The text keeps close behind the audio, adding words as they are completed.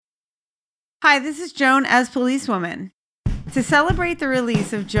Hi, this is Joan as Policewoman. To celebrate the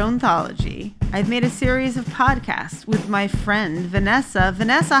release of Joanthology, I've made a series of podcasts with my friend Vanessa.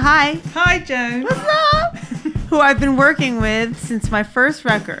 Vanessa, hi. Hi, Joan. What's up? Who I've been working with since my first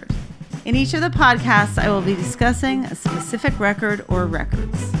record. In each of the podcasts, I will be discussing a specific record or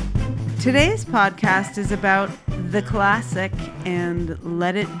records. Today's podcast is about the classic and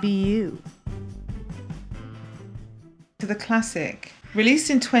Let It Be You. To the classic. Released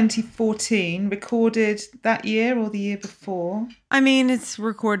in 2014, recorded that year or the year before? I mean, it's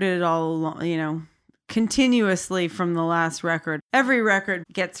recorded all along, continuously from the last record. Every record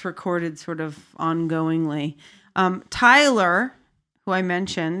gets recorded sort of ongoingly. Tyler, who I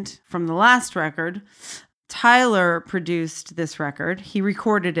mentioned from the last record, Tyler produced this record. He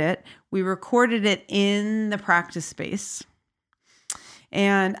recorded it. We recorded it in the practice space.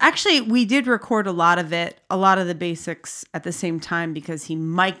 And actually, we did record a lot of the basics at the same time because he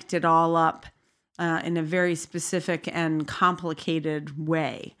mic'd it all up in a very specific and complicated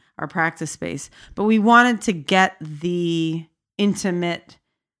way, our practice space. But we wanted to get the intimate,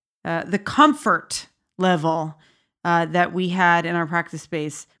 the comfort level that we had in our practice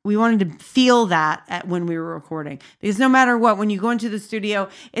space. We wanted to feel that when we were recording. Because no matter what, when you go into the studio,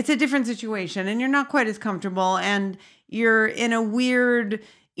 it's a different situation and you're not quite as comfortable and you're in a weird,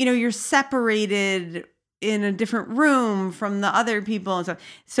 you're separated in a different room from the other people and stuff.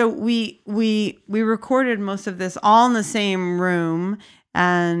 So we recorded most of this all in the same room.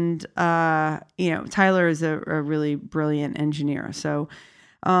 And, Tyler is a really brilliant engineer. So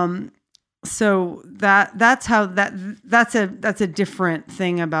that's a different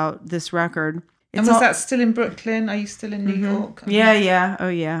thing about this record. And was that still in Brooklyn? Are you still in New York? Yeah. Oh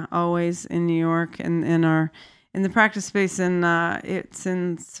yeah. Always in New York and in the practice space, and it's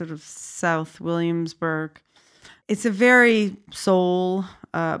in sort of South Williamsburg. It's a very soul,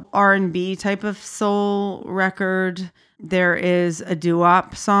 R&B type of soul record. There is a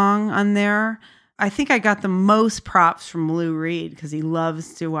doo-wop song on there. I think I got the most props from Lou Reed because he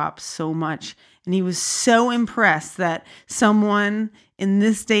loves doo-wop so much. And he was so impressed that someone in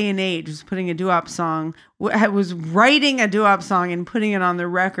this day and age was putting a doo-wop song, was writing a doo-wop song and putting it on the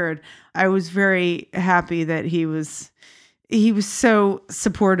record. I was very happy that he was so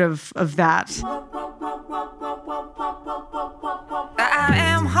supportive of that. I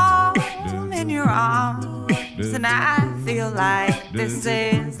am home in your arms, and I feel like this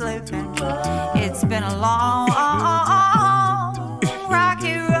is living. It's been a long,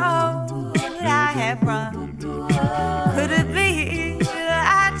 rocky road I have run. Could it be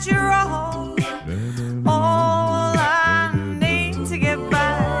that you're all I need to get by?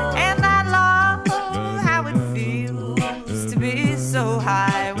 And I love how it feels to be so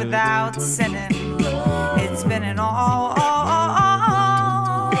high without sinning. It's been an almighty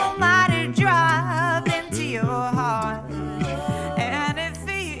drive into your heart, and it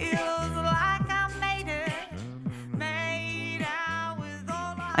feels like I made out with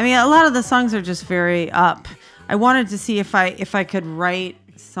all I mean, a lot of the songs are just very up. I wanted to see if I could write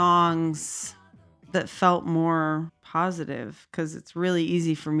songs that felt more positive, because it's really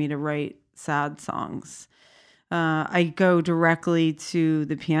easy for me to write sad songs. I go directly to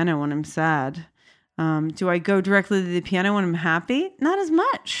the piano when I'm sad. Do I go directly to the piano when I'm happy? Not as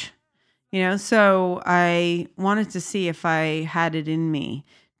much, So I wanted to see if I had it in me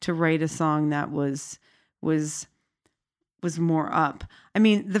to write a song that was more up. I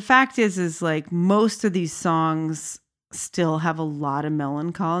mean, the fact is like most of these songs still have a lot of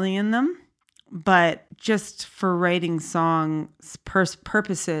melancholy in them, but just for writing songs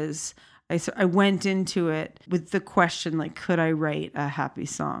purposes, I went into it with the question, like, could I write a happy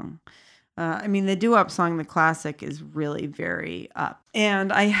song? I mean, the doo-wop song, the classic, is really very up.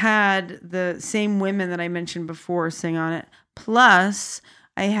 And I had the same women that I mentioned before sing on it. Plus,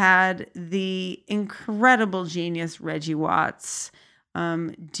 I had the incredible genius Reggie Watts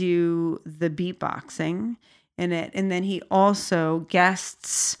do the beatboxing in it. And then he also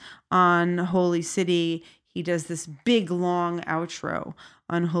guests on Holy City. He does this big, long outro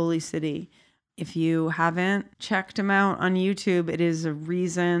on Holy City. If you haven't checked him out on YouTube, it is a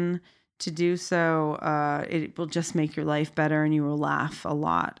reason to do so. It will just make your life better and you will laugh a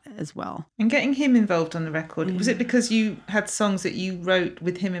lot as well. And getting him involved on the record, was it because you had songs that you wrote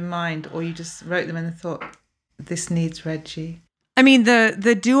with him in mind, or you just wrote them and thought, this needs Reggie? I mean,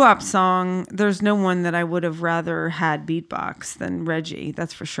 the doo-wop song, there's no one that I would have rather had beatbox than Reggie,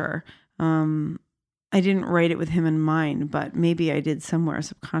 that's for sure. I didn't write it with him in mind, but maybe I did somewhere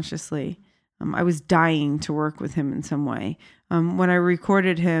subconsciously. I was dying to work with him in some way. When I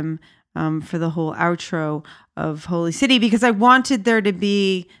recorded him, for the whole outro of Holy City, because I wanted there to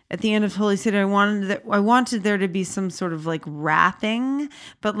be, at the end of Holy City, I wanted there to be some sort of like rapping,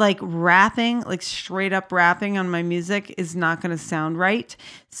 but like rapping, like straight up rapping on my music is not going to sound right.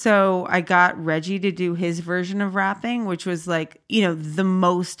 So I got Reggie to do his version of rapping, which was like, the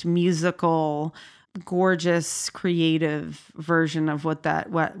most musical, gorgeous, creative version of what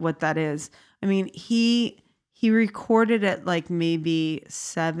that is. I mean, he recorded it like maybe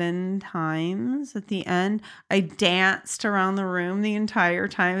 7 times at the end. I danced around the room the entire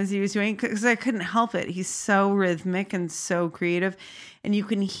time as he was doing it because I couldn't help it. He's so rhythmic and so creative. And you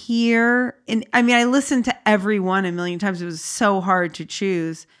can hear, I listened to every one a million times. It was so hard to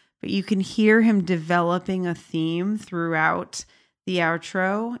choose, but you can hear him developing a theme throughout the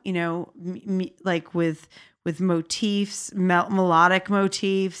outro, like with motifs, melodic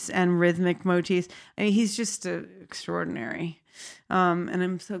motifs and rhythmic motifs. I mean, he's just extraordinary. And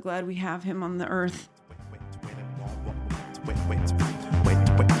I'm so glad we have him on the earth.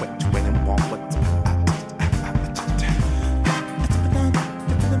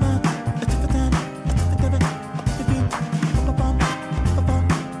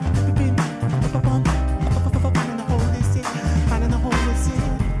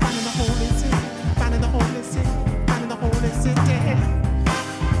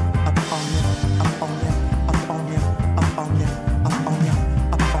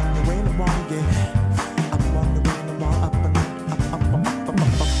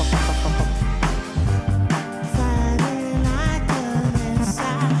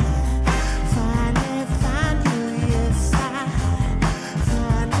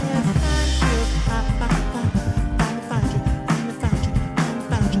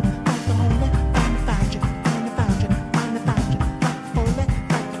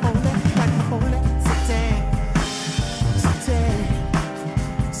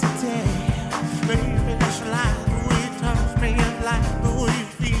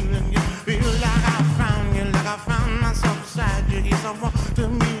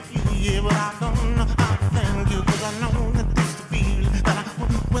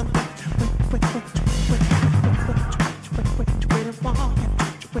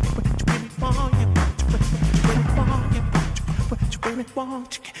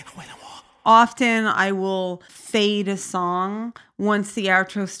 Often I will fade a song once the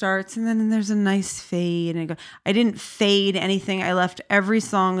outro starts, and then there's a nice fade. And I didn't fade anything. I left every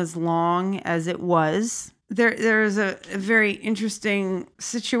song as long as it was. There's a very interesting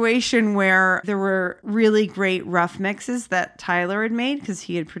situation where there were really great rough mixes that Tyler had made because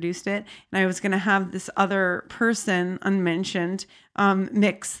he had produced it. And I was going to have this other person, unmentioned,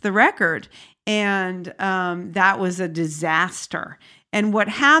 mix the record. And that was a disaster. And what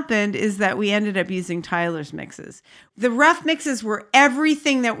happened is that we ended up using Tyler's mixes. The rough mixes were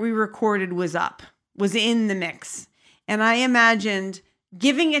everything that we recorded was in the mix. And I imagined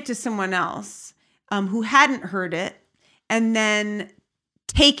giving it to someone else who hadn't heard it, and then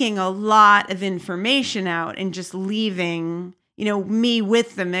taking a lot of information out and just leaving, me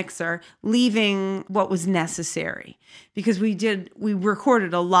with the mixer, leaving what was necessary. Because we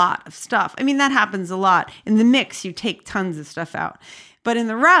recorded a lot of stuff. I mean, that happens a lot. In the mix, you take tons of stuff out. But in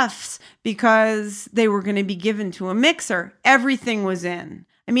the roughs, because they were going to be given to a mixer, everything was in.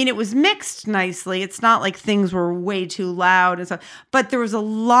 I mean, it was mixed nicely. It's not like things were way too loud and stuff. But there was a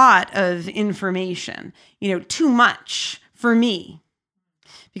lot of information, too much for me.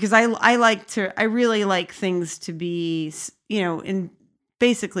 Because I really like things to be, in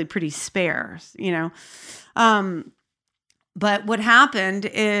basically pretty sparse, But what happened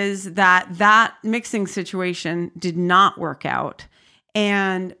is that mixing situation did not work out,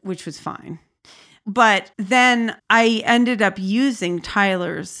 and which was fine. But then I ended up using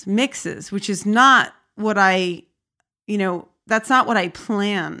Tyler's mixes, which is not what that's not what I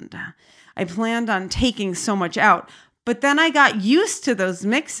planned. I planned on taking so much out. But then I got used to those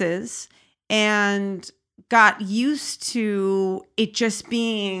mixes and got used to it just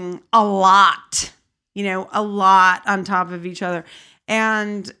being a lot, a lot on top of each other.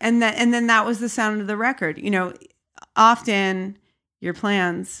 And then that was the sound of the record. Often your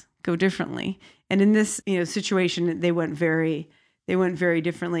plans go differently. And in this, situation, they went very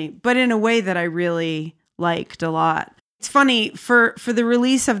differently, but in a way that I really liked a lot. It's funny, for the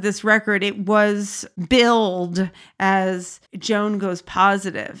release of this record, it was billed as Joan Goes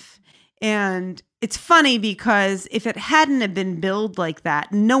Positive. And it's funny because if it hadn't have been billed like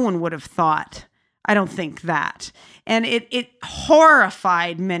that, no one would have thought, I don't think that. And it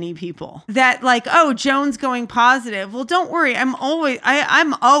horrified many people that like, oh, Joan's going positive. Well, don't worry. I'm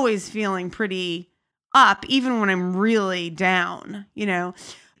always feeling pretty up, even when I'm really down,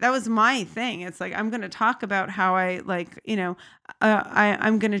 that was my thing. It's like, I'm going to talk about how I like,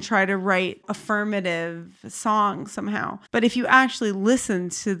 I'm going to try to write affirmative songs somehow. But if you actually listen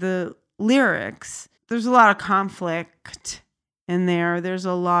to the lyrics, there's a lot of conflict in there. There's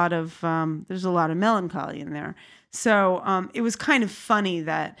a lot of melancholy in there. So it was kind of funny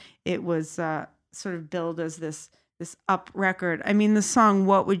that it was sort of billed as this up record. I mean, the song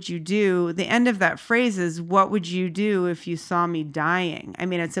 "What Would You Do?" The end of that phrase is "What would you do if you saw me dying?" I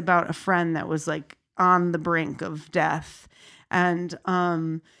mean, it's about a friend that was like on the brink of death, and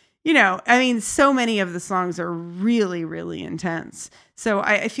I mean, so many of the songs are really, really intense. So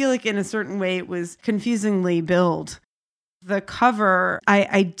I feel like in a certain way it was confusingly billed. The cover,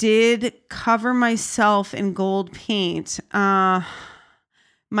 I did cover myself in gold paint.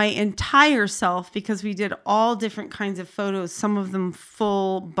 My entire self, because we did all different kinds of photos, some of them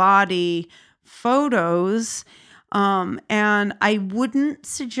full body photos. And I wouldn't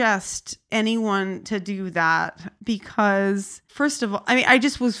suggest anyone to do that because, first of all, I mean, I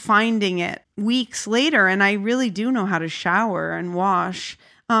just was finding it weeks later, and I really do know how to shower and wash.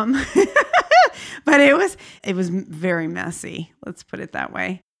 But it was very messy. Let's put it that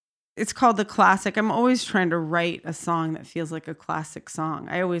way. It's called The Classic. I'm always trying to write a song that feels like a classic song.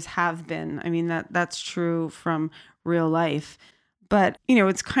 I always have been. I mean, that's true from real life. But,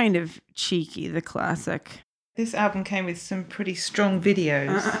 it's kind of cheeky, The Classic. This album came with some pretty strong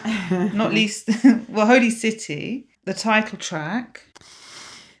videos, not least, Holy City, the title track.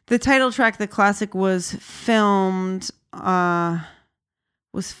 The title track, The Classic, was filmed at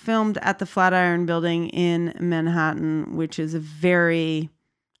the Flatiron Building in Manhattan, which is a very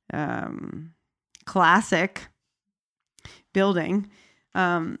classic building.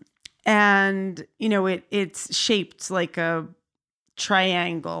 And, it's shaped like a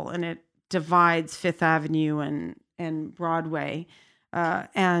triangle, and it divides Fifth Avenue and Broadway.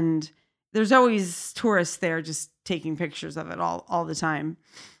 And there's always tourists there just taking pictures of it all the time.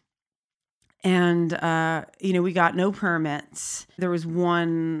 And, we got no permits. There was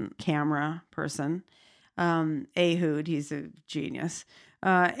one camera person, Ehud, he's a genius.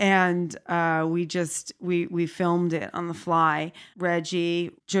 And we filmed it on the fly.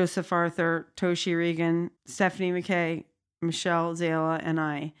 Reggie, Joseph Arthur, Toshi Regan, Stephanie McKay, Michelle Zala, and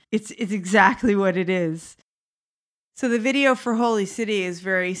I. It's exactly what it is. So the video for Holy City is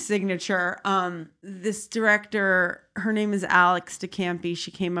very signature. This director, her name is Alex DeCampi. She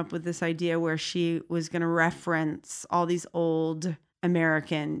came up with this idea where she was going to reference all these old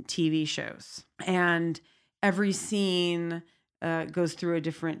American TV shows. And every scene goes through a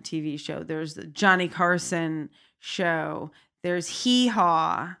different TV show. There's the Johnny Carson show. There's Hee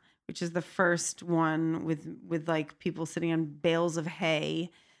Haw, which is the first one with like people sitting on bales of hay.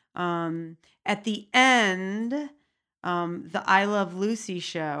 At the end, the I Love Lucy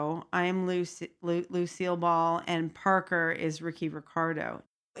show, I am Lucille Ball, and Parker is Ricky Ricardo.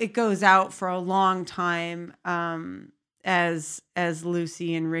 It goes out for a long time as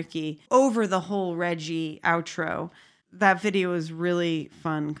Lucy and Ricky over the whole Reggie outro. That video was really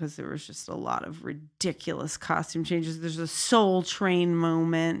fun because there was just a lot of ridiculous costume changes. There's a Soul Train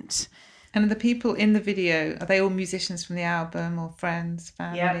moment. And the people in the video, are they all musicians from the album or friends,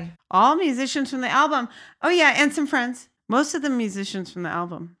 family? Yeah, all musicians from the album. Oh, yeah, and some friends. Most of them musicians from the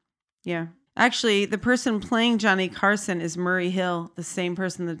album. Yeah. Actually, the person playing Johnny Carson is Murray Hill, the same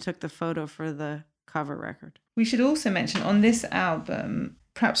person that took the photo for the cover record. We should also mention on this album,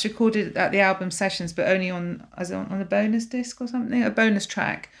 perhaps recorded at the album sessions, but only on a bonus disc or something, a bonus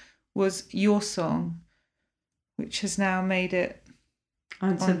track, was Your Song, which has now made it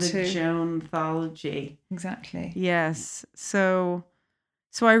onto the Joan anthology. Exactly. Yes. So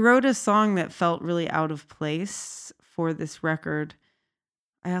I wrote a song that felt really out of place for this record.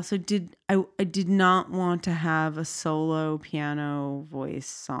 I also did not want to have a solo piano voice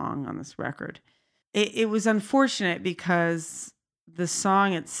song on this record. It was unfortunate because the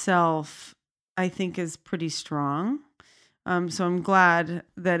song itself, I think, is pretty strong. So I'm glad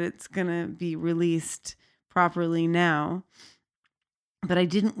that it's going to be released properly now. But I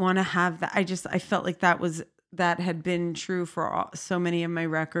didn't want to have that. I felt like that had been true for so many of my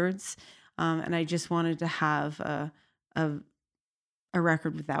records. And I just wanted to have a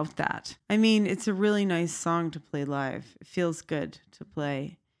record without that. I mean, it's a really nice song to play live. It feels good to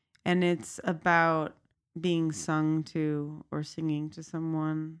play. And it's about being sung to or singing to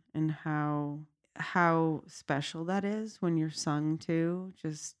someone and how special that is when you're sung to,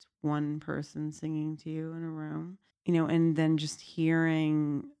 just one person singing to you in a room. And then just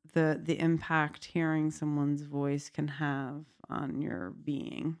hearing the impact hearing someone's voice can have on your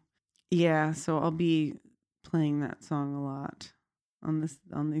being. Yeah, so I'll be playing that song a lot.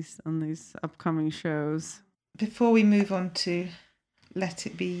 on these upcoming shows. Before we move on to Let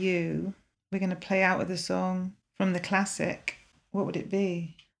It Be You, we're going to play out with a song from the classic. What would it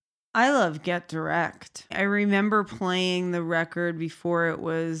be? I love Get Direct. I remember playing the record before it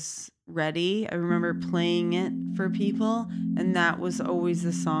was ready. I remember playing it for people, and that was always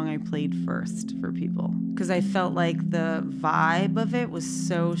the song I played first for people because I felt like the vibe of it was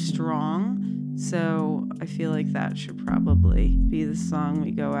so strong. So I feel like that should probably be the song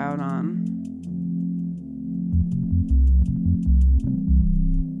we go out on.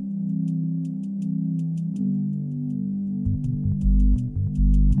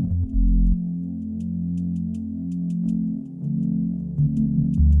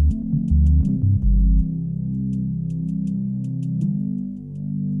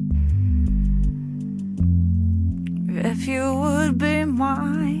 If you would be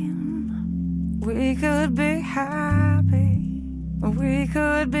mine, we could be happy. We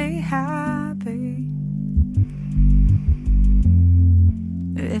could be happy.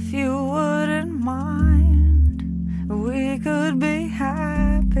 If you wouldn't mind, we could be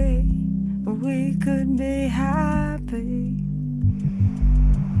happy. We could be happy.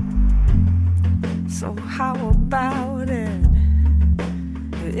 So how about it?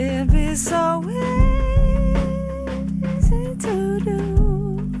 It'd be so easy to do.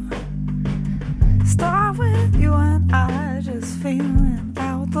 Start with you and I, just feeling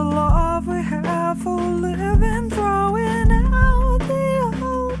out the love we have for living, throwing out the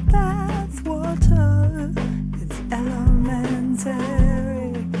old bathwater. It's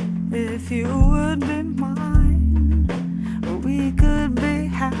elementary. If you would be mine, we could be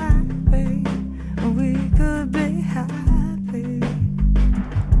happy. We could be happy.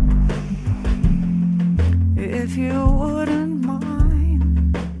 If you wouldn't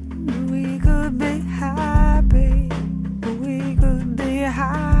mind, we could be happy. We could be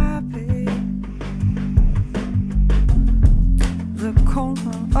happy. The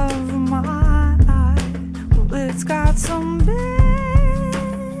corner of my eye, well, it's got some business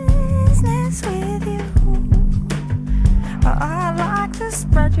with you. I like to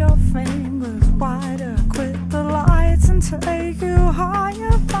spread your fingers wider, quit the lights and take you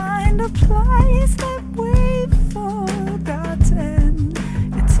higher. Find a place that we've forgotten.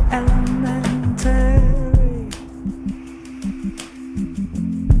 It's elementary.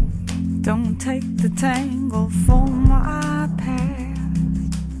 Don't take the tangle for my past.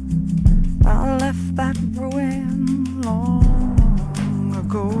 I left that ruin long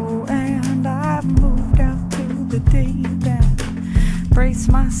ago, and I've moved out to the deep end. Brace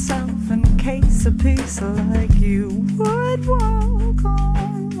myself in case a piece like you would walk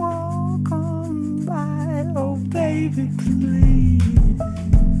on by. Oh baby, please.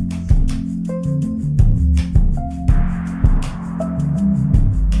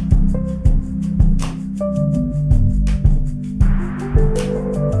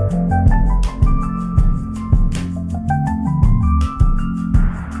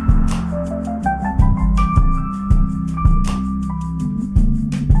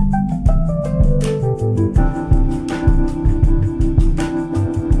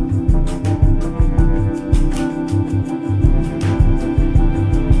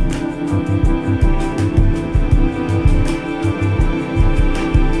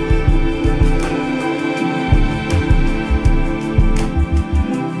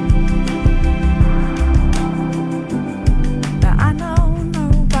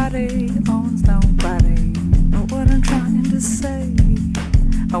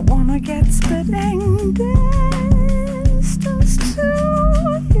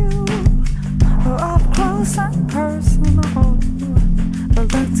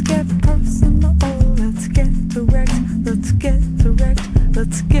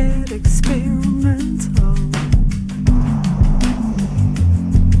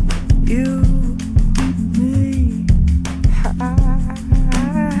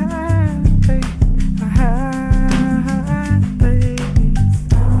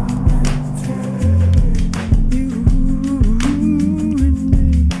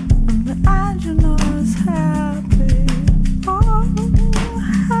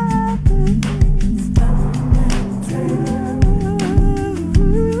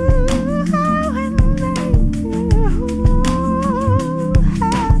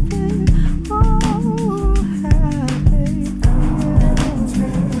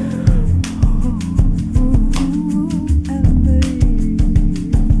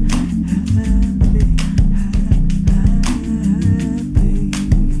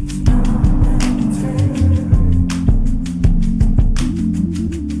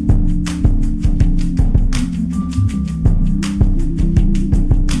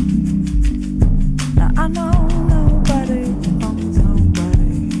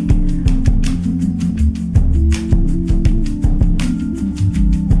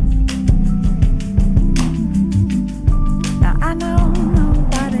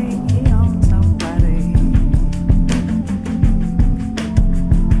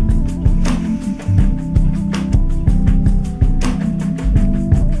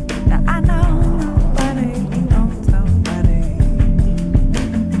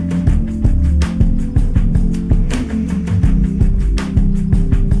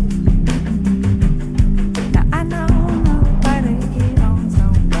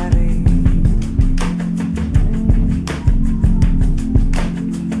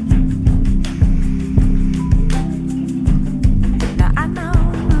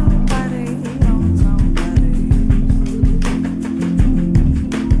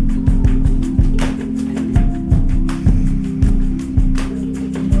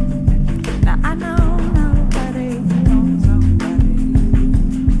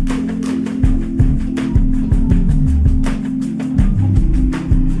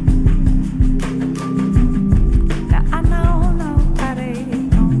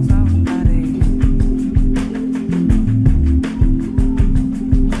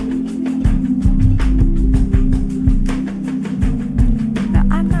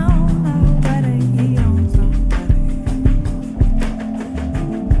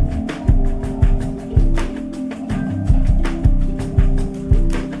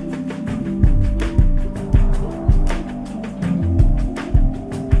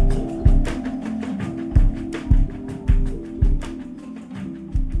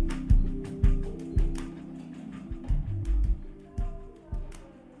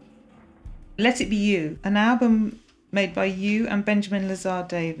 Let It Be You, an album made by you and Benjamin Lazar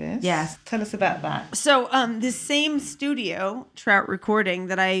Davis. Yes. Tell us about that. So this same studio, Trout Recording,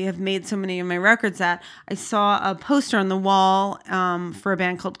 that I have made so many of my records at, I saw a poster on the wall for a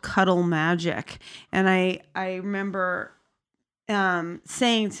band called Cuddle Magic. And I remember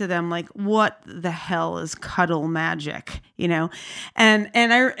saying to them, like, what the hell is Cuddle Magic, you know?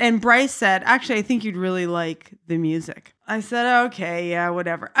 And Bryce said, actually, I think you'd really like the music. I said, okay, yeah,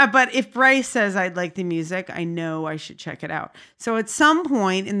 whatever. But if Bryce says I'd like the music, I know I should check it out. So at some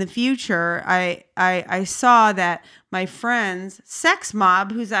point in the future, I saw that my friends, Sex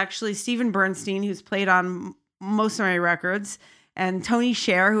Mob, who's actually Steven Bernstein, who's played on most of my records, and Tony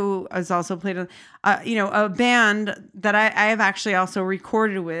Scher, who has also played on, a band that I have actually also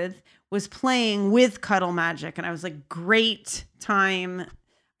recorded with, was playing with Cuddle Magic. And I was like, great time.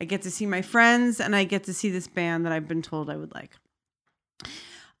 I get to see my friends and I get to see this band that I've been told I would like.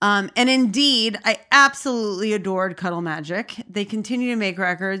 And indeed, I absolutely adored Cuddle Magic. They continue to make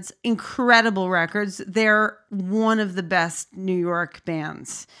records, incredible records. They're one of the best New York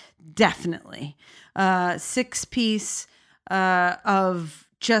bands, definitely. 6-piece of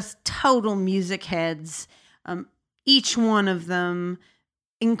just total music heads. Each one of them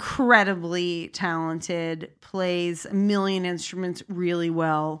incredibly talented, plays a million instruments really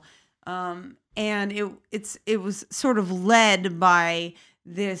well. And it was sort of led by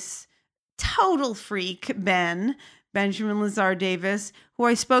this total freak, Benjamin Lazar Davis, who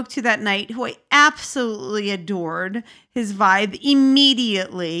I spoke to that night, who I absolutely adored his vibe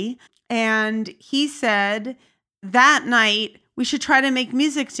immediately. And he said that night, we should try to make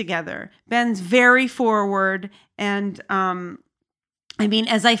music together. Ben's very forward. And,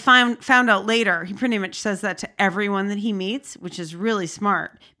 as I found out later, he pretty much says that to everyone that he meets, which is really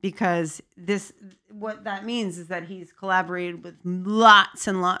smart, because what that means is that he's collaborated with lots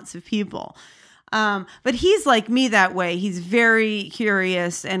and lots of people. But he's like me that way. He's very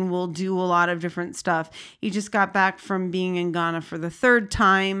curious and will do a lot of different stuff. He just got back from being in Ghana for the 3rd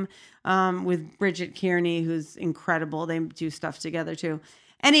time with Bridget Kearney, who's incredible. They do stuff together too.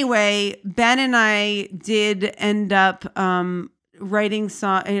 Anyway, Ben and I did end up writing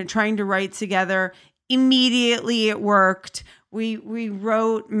trying to write together. Immediately it worked. We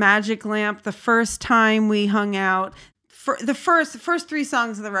wrote Magic Lamp the first time we hung out. For the first 3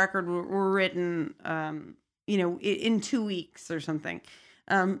 songs of the record were written, in 2 weeks or something.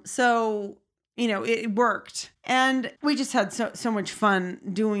 So it worked, and we just had so much fun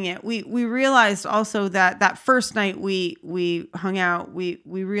doing it. We realized also that first night we hung out, we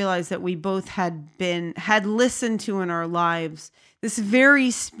realized that we both had listened to in our lives this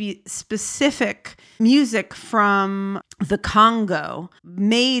very specific music from the Congo,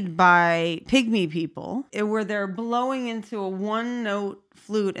 made by Pygmy people, where they're blowing into a 1-note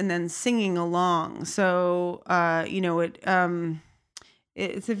flute and then singing along. So,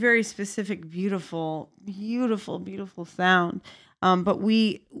 it's a very specific, beautiful, beautiful, beautiful sound. But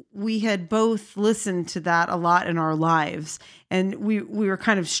we had both listened to that a lot in our lives, and we were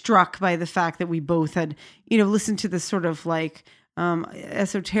kind of struck by the fact that we both had, listened to this sort of like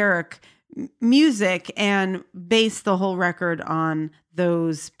esoteric music and based the whole record on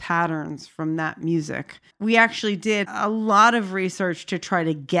those patterns from that music. We actually did a lot of research to try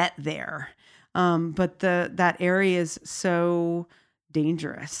to get there, but that area is so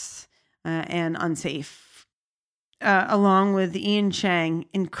dangerous and unsafe. Along with Ian Chang,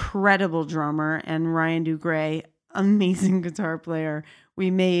 incredible drummer, and Ryan DuGray, amazing guitar player, we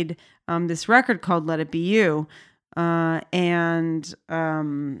made this record called Let It Be You, and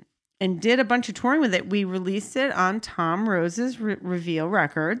did a bunch of touring with it. We released it on Tom Rose's Reveal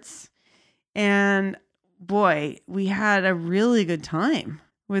Records, and boy, we had a really good time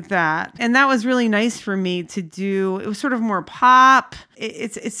with that. And that was really nice for me to do. It was sort of more pop.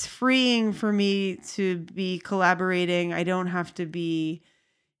 It's freeing for me to be collaborating. I don't have to be,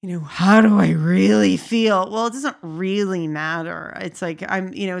 how do I really feel? Well, it doesn't really matter. It's like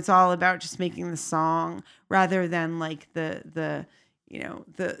it's all about just making the song rather than like the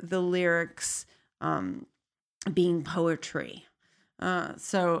lyrics being poetry.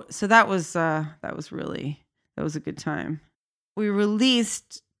 So that was a good time. We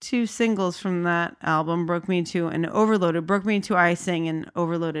released 2 singles from that album, Broke Me Into and Overloaded. Broke Me Into I sing and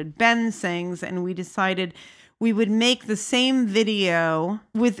Overloaded Ben sings, and we decided we would make the same video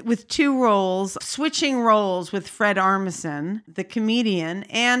with 2 roles, switching roles with Fred Armisen, the comedian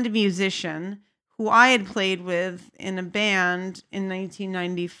and musician, who I had played with in a band in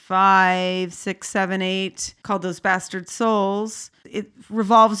 1995, 6, 7, 8, called Those Bastard Souls. It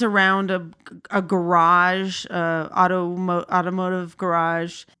revolves around a garage, automotive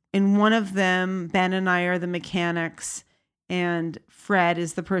garage. in one of them, Ben and I are the mechanics, and Fred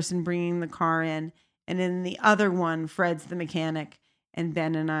is the person bringing the car in. And in the other one, Fred's the mechanic, and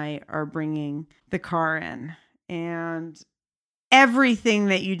Ben and I are bringing the car in. And everything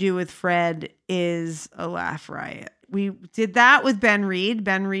that you do with Fred is a laugh riot. We did that with Ben Reed.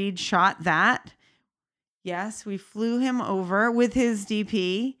 Ben Reed shot that. Yes, we flew him over with his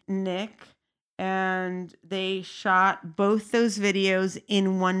DP, Nick, and they shot both those videos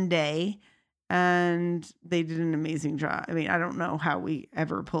in one day, and they did an amazing job. I mean, I don't know how we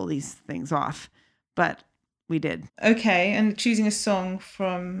ever pull these things off, but we did. Okay, and choosing a song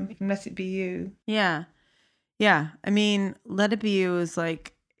from Let It Be You. Yeah. Yeah. I mean, Let It Be You is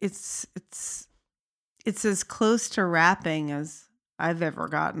like, it's as close to rapping as I've ever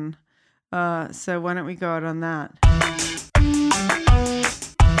gotten. So why don't we go out on that?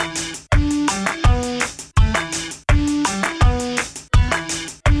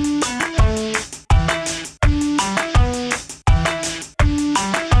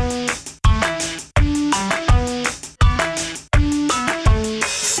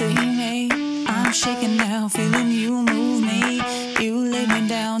 See me, I'm shaking now, feeling you move me. You laid me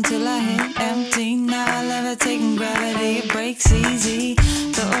down till I hit empty. Now I levitate in gravity, it breaks easy.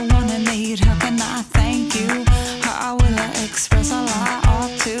 The one I need, how can I thank you? How will I express all I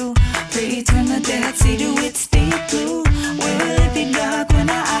ought to? Return the dead sea to its deep blue. Will it be dark when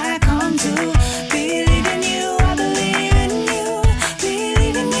I come to? Believe in you, I believe in you.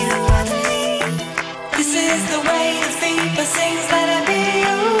 Believe in you, I believe. This is the way the fever sings, let it be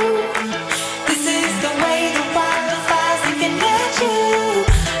you. This is the way the wildfires looking at you.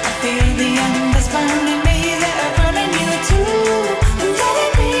 I feel the embers burning me, they're burning you too. Let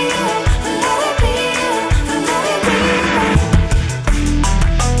it be you, let it be you, let it be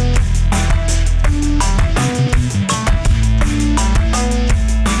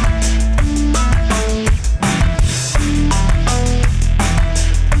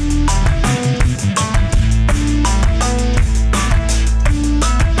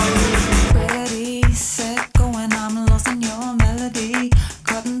Ready, set, going, I'm lost in your melody.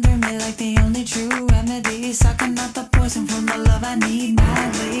 Cutting through me like the only true remedy. Sucking out the poison from the love I need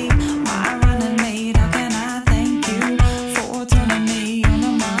madly. My running mate, how can I thank you for turning me on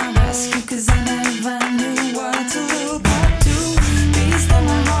to my rescue? 'Cause I never knew what to look up to. Be still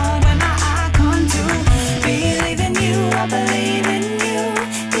my heart when I come to. Believe in you, I believe in you.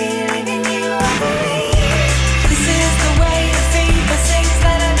 Believe in you, I believe. This is the way the fever sings,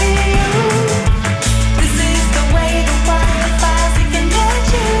 let it be you. This is the way the wildfires looking at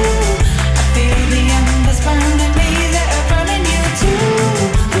you. I feel the embers burning me, they're burning you too.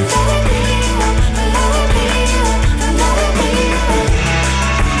 Let it be you, let it be you, let it be you.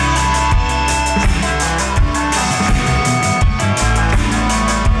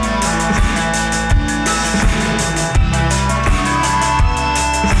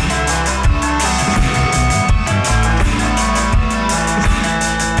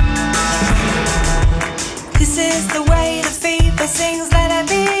 This is the way the fever sings, let it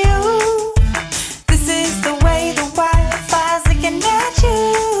be you. This is the way the wildfires looking at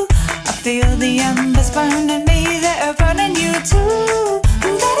you. I feel the embers burning me, they're burning you too.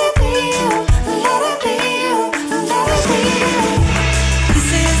 Let it be you, let it be you, let it be you. This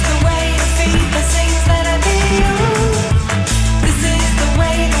is the way the fever sings, let it be you. This is the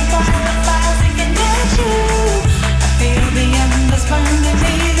way the wildfires looking at you. I feel the embers burning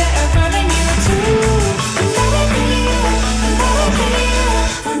me, they're burning you too. Let it be you, let it be you,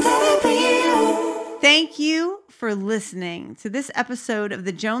 let it be you. Thank you for listening to this episode of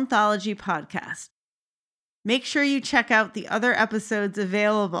the Jonethology podcast. Make sure you check out the other episodes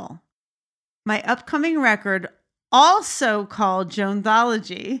available. My upcoming record, also called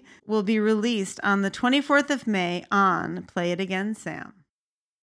Jonethology, will be released on the 24th of May on Play It Again, Sam.